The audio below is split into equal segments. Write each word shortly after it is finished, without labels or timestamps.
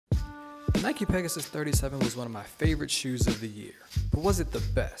The Nike Pegasus 37 was one of my favorite shoes of the year, but was it the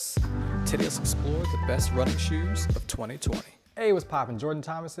best? Today let's explore the best running shoes of 2020. Hey, what's poppin'? Jordan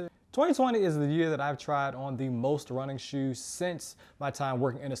Thomas here. 2020 is the year that I've tried on the most running shoes since my time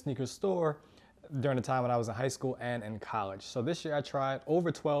working in a sneaker store during the time when I was in high school and in college. So this year I tried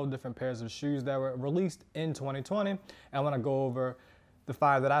over 12 different pairs of shoes that were released in 2020, and I want to go over the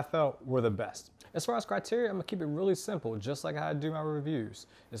 5 that I felt were the best. As far as criteria, I'm gonna keep it really simple, just like how I do my reviews.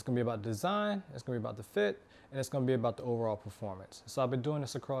 It's gonna be about design, it's gonna be about the fit, and it's gonna be about the overall performance. So I've been doing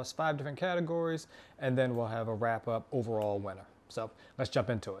this across 5 different categories, and then we'll have a wrap up overall winner. So let's jump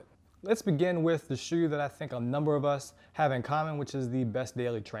into it. Let's begin with the shoe that I think a number of us have in common, which is the best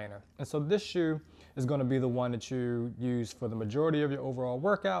daily trainer. And so this shoe is gonna be the one that you use for the majority of your overall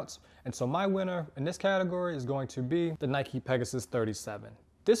workouts. And so my winner in this category is going to be the Nike Pegasus 37.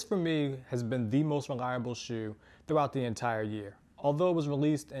 This for me has been the most reliable shoe throughout the entire year. Although it was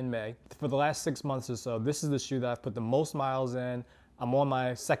released in May, for the last 6 months or so, this is the shoe that I've put the most miles in. I'm on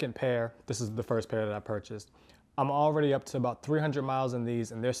my second pair. This is the first pair that I purchased. I'm already up to about 300 miles in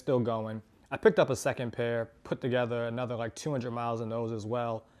these and they're still going. I picked up a second pair, put together another like 200 miles in those as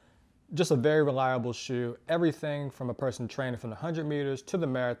well. Just a very reliable shoe. Everything from a person training from the 100 meters to the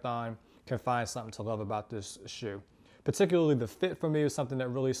marathon can find something to love about this shoe. Particularly the fit for me was something that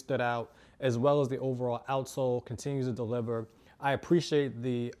really stood out, as well as the overall outsole continues to deliver. I appreciate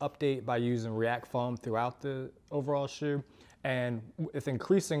the update by using React foam throughout the overall shoe, and with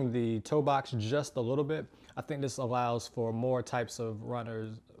increasing the toe box just a little bit, I think this allows for more types of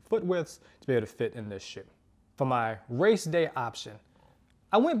runners' foot widths to be able to fit in this shoe. For my race day option,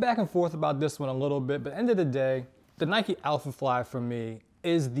 I went back and forth about this one a little bit, but at the end of the day, the Nike Alpha Fly for me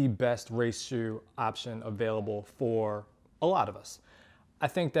is the best race shoe option available for a lot of us. I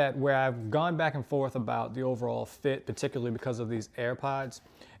think that where I've gone back and forth about the overall fit, particularly because of these AirPods,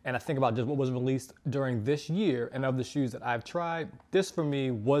 and I think about just what was released during this year and of the shoes that I've tried, this for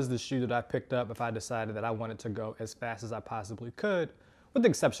me was the shoe that I picked up if I decided that I wanted to go as fast as I possibly could, with the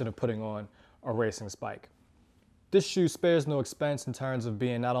exception of putting on a racing spike. This shoe spares no expense in terms of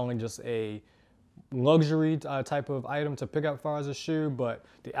being not only just a luxury type of item to pick up as far as a shoe, but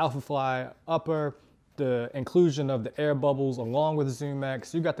the Alpha Fly upper, the inclusion of the air bubbles along with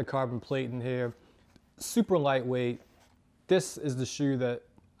ZoomX, you got the carbon plate in here, super lightweight. This is the shoe that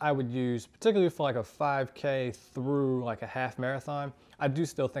I would use particularly for like a 5K through like a half marathon. I do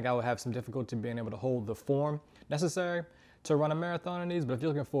still think I would have some difficulty being able to hold the form necessary to run a marathon in these, but if you're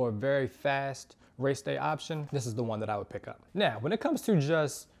looking for a very fast race day option, this is the one that I would pick up. Now, when it comes to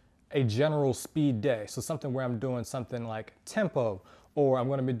just a general speed day, so something where I'm doing something like tempo, or I'm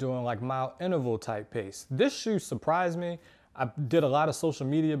gonna be doing like mile interval type pace, this shoe surprised me. I did a lot of social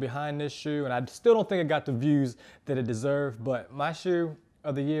media behind this shoe, and I still don't think it got the views that it deserved, but my shoe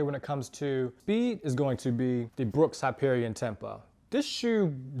of the year when it comes to speed is going to be the Brooks Hyperion Tempo. This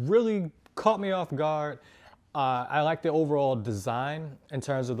shoe really caught me off guard. I like the overall design in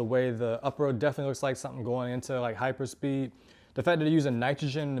terms of the way the upper definitely looks like something going into like hyper speed. The fact that they're using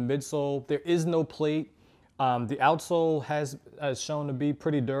nitrogen in the midsole, there is no plate. The outsole has shown to be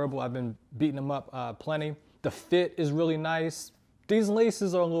pretty durable. I've been beating them up plenty. The fit is really nice. These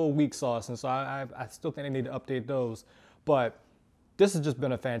laces are a little weak sauce, and so I still think they need to update those. But this has just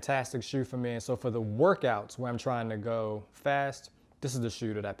been a fantastic shoe for me, and so for the workouts where I'm trying to go fast, this is the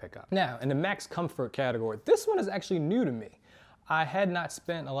shoe that I pick up. Now, in the max comfort category, this one is actually new to me. I had not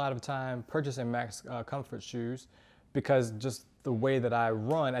spent a lot of time purchasing max comfort shoes because just the way that I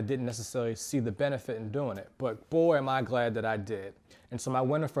run, I didn't necessarily see the benefit in doing it. But boy, am I glad that I did. And so my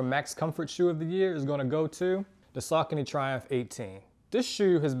winner for max comfort shoe of the year is gonna go to the Saucony Triumph 18. This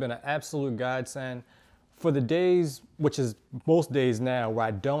shoe has been an absolute godsend for the days, which is most days now, where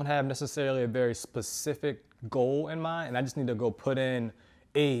I don't have necessarily a very specific goal in mind, and I just need to go put in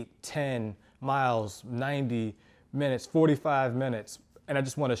 8, 10 miles, 90 minutes, 45 minutes, and I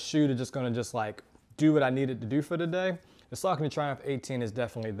just want a shoe that's just gonna just like do what I needed to do for the day. The Saucony Triumph 18 is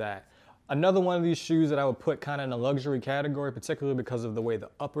definitely that. Another one of these shoes that I would put kind of in a luxury category, particularly because of the way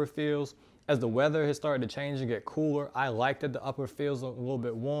the upper feels. As the weather has started to change and get cooler, I like that the upper feels a little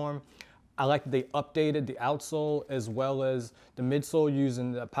bit warm. I like that they updated the outsole as well as the midsole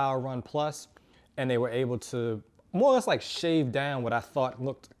using the Power Run Plus, and they were able to more or less like shave down what I thought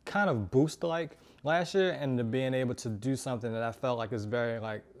looked kind of Boost-like last year, and to being able to do something that I felt like is very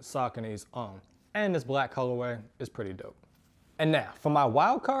like Saucony's own. And this black colorway is pretty dope. And now, for my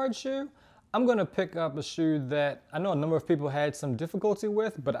wild card shoe, I'm gonna pick up a shoe that I know a number of people had some difficulty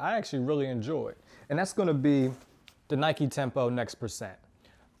with, but I actually really enjoyed. And that's gonna be the Nike Tempo Next Percent.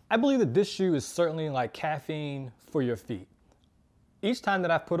 I believe that this shoe is certainly like caffeine for your feet. Each time that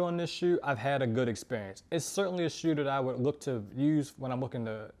I've put on this shoe, I've had a good experience. It's certainly a shoe that I would look to use when I'm looking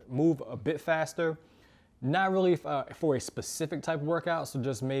to move a bit faster. Not really for a specific type of workout, so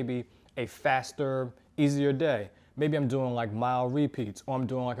just maybe a faster, easier day. Maybe I'm doing like mile repeats, or I'm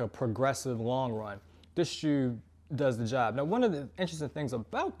doing like a progressive long run. This shoe does the job. Now, one of the interesting things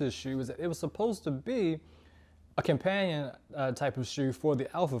about this shoe is that it was supposed to be a companion type of shoe for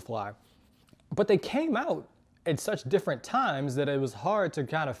the Alpha Fly, but they came out at such different times that it was hard to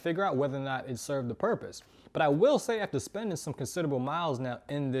kind of figure out whether or not it served the purpose. But I will say, after spending some considerable miles now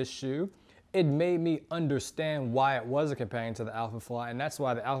in this shoe, it made me understand why it was a companion to the Alpha Fly, and that's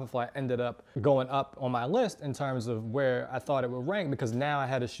why the Alpha Fly ended up going up on my list in terms of where I thought it would rank, because now I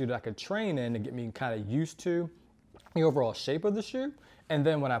had a shoe that I could train in to get me kind of used to the overall shape of the shoe. And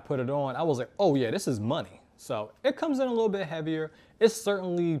then when I put it on, I was like, oh yeah, this is money. So it comes in a little bit heavier. It's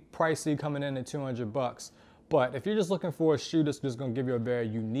certainly pricey, coming in at 200 bucks. But if you're just looking for a shoe that's just gonna give you a very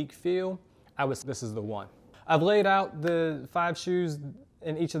unique feel, this is the one. I've laid out the 5 shoes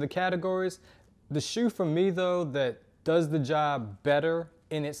in each of the categories. The shoe for me though that does the job better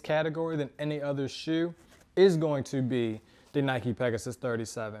in its category than any other shoe is going to be the Nike Pegasus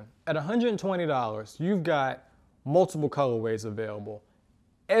 37. At $120, you've got multiple colorways available.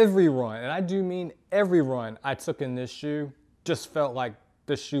 Every run, and I do mean every run I took in this shoe, just felt like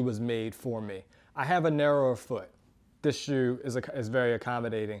this shoe was made for me. I have a narrower foot. This shoe is very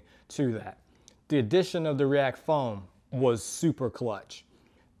accommodating to that. The addition of the React foam was super clutch.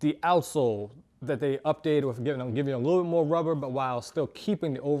 The outsole that they updated with giving you a little bit more rubber, but while still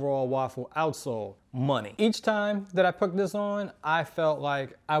keeping the overall waffle outsole, money. Each time that I put this on, I felt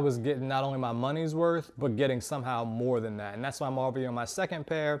like I was getting not only my money's worth, but getting somehow more than that. And that's why I'm already on my 2nd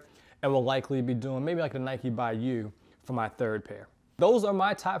pair, and will likely be doing maybe like the Nike by You for my 3rd pair. Those are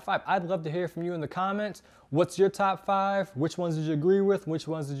my top 5. I'd love to hear from you in the comments. What's your top 5? Which ones did you agree with? Which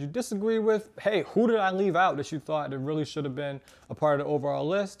ones did you disagree with? Hey, who did I leave out that you thought that really should have been a part of the overall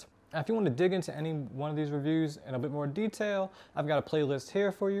list? Now, if you want to dig into any one of these reviews in a bit more detail, I've got a playlist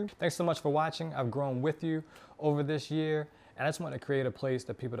here for you. Thanks so much for watching. I've grown with you over this year, and I just want to create a place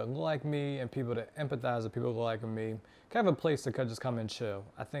that people that look like me and people that empathize with people who look like me, kind of a place to just come and chill.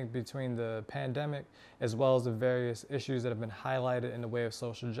 I think between the pandemic, as well as the various issues that have been highlighted in the way of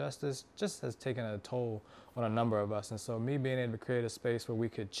social justice, just has taken a toll on a number of us. And so me being able to create a space where we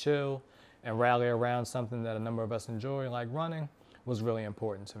could chill and rally around something that a number of us enjoy, like running, was really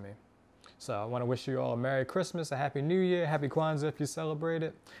important to me. So I want to wish you all a Merry Christmas, a Happy New Year, Happy Kwanzaa if you celebrate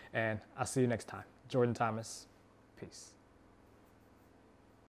it, and I'll see you next time. Jordan Thomas, peace.